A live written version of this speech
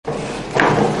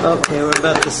Okay, we're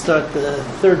about to start the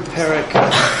third parak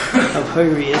of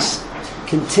Horius,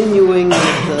 continuing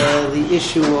with the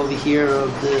issue over here of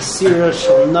the Sira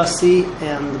Shel Nasi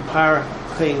and the Par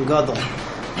Kohen Gadol. The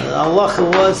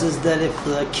halacha is that if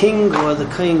the king or the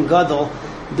Kohen Gadol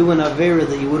do an avera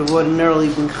that you would have ordinarily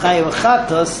been chayav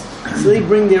chatas, so they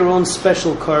bring their own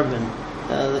special carbon.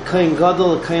 The Kohen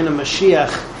Gadol, the Kohen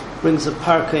Mashiach, brings a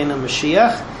Par Kohen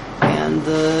Mashiach. And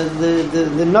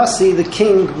the Nasi, the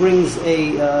king, brings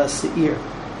a seir.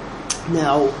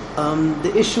 Now,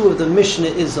 the issue of the Mishnah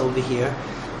is over here.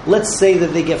 Let's say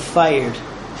that they get fired.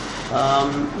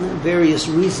 Various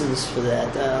reasons for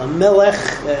that. Melech,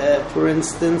 for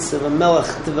instance, if a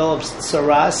Melech develops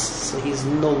tsaras, so he's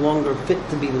no longer fit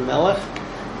to be the Melech.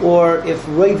 Or if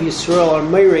Rav Yisrael are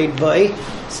married by,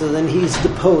 so then he's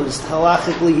deposed.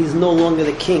 Halachically, he's no longer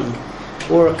the king.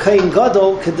 Or a Kohen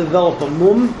Gadol could develop a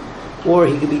mum, or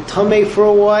he could be tamei for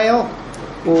a while,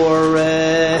 or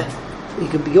he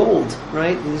could be old,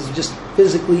 right? He's just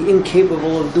physically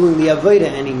incapable of doing the avodah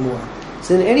anymore.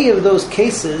 So in any of those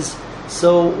cases,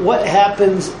 so what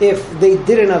happens if they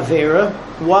did an avera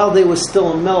while they were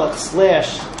still a melech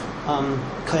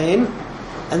 / kohen,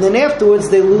 and then afterwards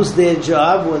they lose their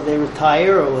job, or they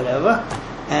retire, or whatever,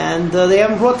 and they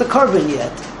haven't brought the carbon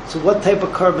yet. So what type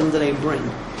of carbon do they bring?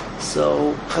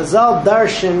 So Chazal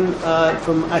darshan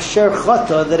from Asher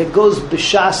Chata that it goes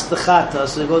b'shas the chata,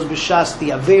 so it goes b'shas the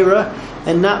avera,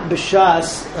 and not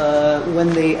b'shas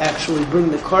when they actually bring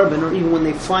the carbon, or even when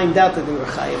they find out that they were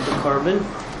chayav the carbon,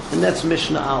 and that's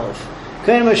Mishnah Aleph.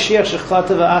 Kohen Mashiach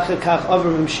shechata v'acher kach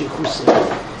avram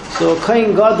shichusay. So a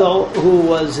Kohen Gadol who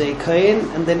was a Kohen,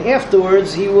 and then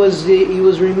afterwards he was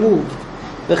removed.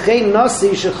 And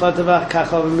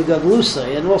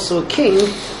also a king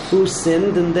who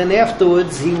sinned, and then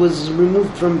afterwards he was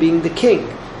removed from being the king.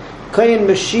 Kohen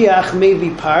Mashiach may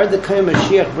be par. The Kohen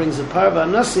Mashiach brings a par, but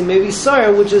Nasi may be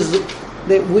sire, which is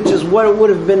what it would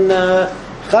have been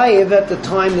chayev at the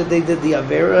time that they did the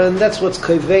avera, and that's what's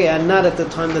koveya, not at the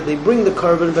time that they bring the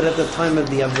carbon, but at the time of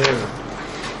the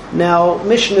avera. Now,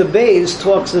 Mishnah Beis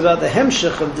talks about the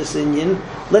hemshech of this inyan.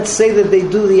 Let's say that they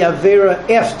do the avera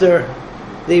after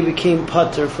they became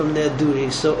pater from their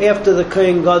duty. So after the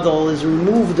Kohen Gadol is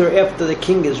removed, or after the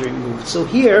king is removed. So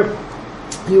here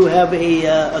you have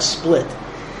a split.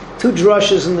 Two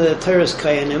drushes in the Teres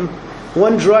Kohanim.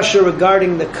 One drusha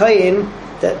regarding the Kohen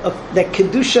that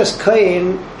Kedushas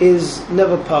Kohen is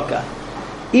never paka.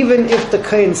 Even if the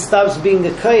Kohen stops being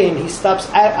a Kohen, he stops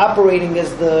operating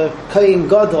as the Kohen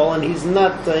Gadol, and he's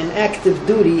not in active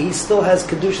duty, he still has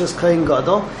Kedushas Kohen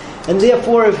Gadol. And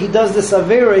therefore, if he does this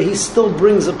avera, he still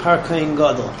brings a Par Kohen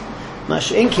Gadol.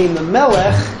 Mash'en came the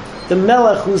Melech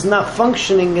who's not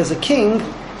functioning as a king,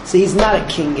 so he's not a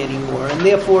king anymore. And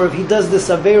therefore, if he does this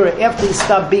avera after he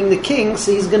stopped being the king,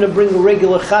 so he's going to bring a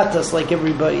regular chatas like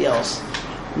everybody else.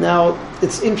 Now,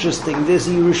 it's interesting. There's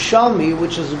a Yerushalmi,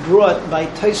 which is brought by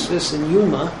Tosfos and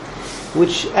Yuma,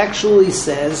 which actually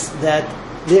says that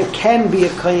there can be a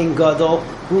Kohen Gadol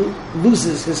who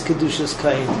loses his Kedushas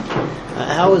Kohen.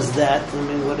 How is that? I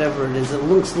mean, whatever it is, it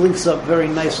links up very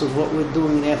nice with what we're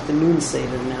doing in the afternoon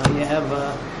Seder now. You have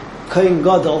a Kohen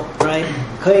Gadol, right?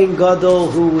 Kohen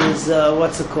Gadol who is,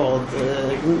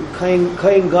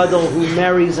 Kohen Gadol who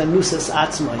marries Anusas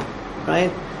Atzmai,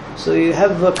 right? So you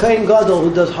have a Kohen Gadol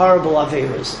who does horrible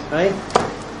averas, right?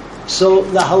 So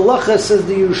the halacha says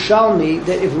the Yerushalmi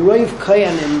that if Rav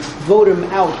Kohanim vote him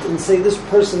out and say this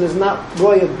person is not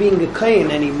roy of being a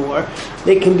Kohen anymore,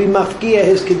 they can be mafkia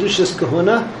his kedushas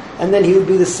kahuna, and then he would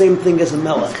be the same thing as a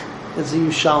melech, as a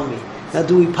Yerushalmi. Now,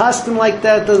 do we pass him like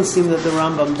that? It doesn't seem that the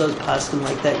Rambam does pass him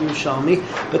like that,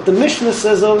 Yerushalmi. But the Mishnah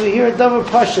says over here at Davar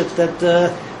Pashat that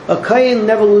a Kohen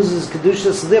never loses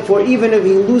kedushas. So therefore, even if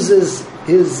he loses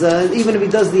his, even if he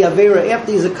does the avera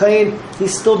after he's a Kohen, he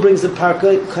still brings the Par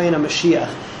Kohen HaMashiach.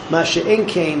 Masha'en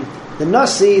Kain, the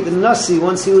Nasi,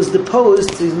 once he was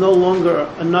deposed, he's no longer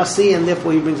a Nasi, and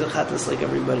therefore he brings a Chatas like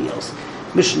everybody else.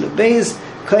 Mishnah Beis,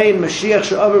 Kohen Mashiach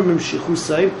she'avar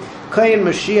mimshichusay, Kohen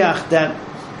Mashiach that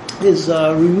is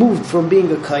removed from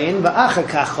being a Kohen, va'acha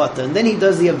kachata, and then he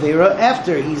does the avera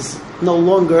after he's no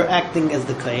longer acting as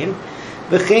the Kohen.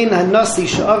 V'chein hanasi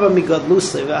she'avar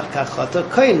migadlusay va'acha kachata,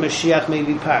 Kohen Mashiach may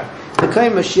be par. The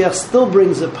Kohen Mashiach still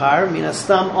brings a par,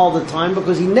 minastam, all the time,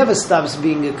 because he never stops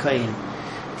being a Kohen.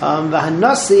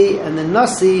 V'hanasi, and the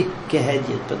Nasi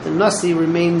kehedyet, but the Nasi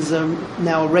remains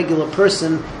now a regular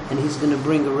person, and he's going to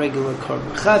bring a regular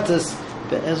korban chatas.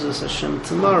 Be'ezus Hashem,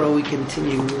 tomorrow we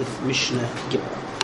continue with Mishnah Gimel.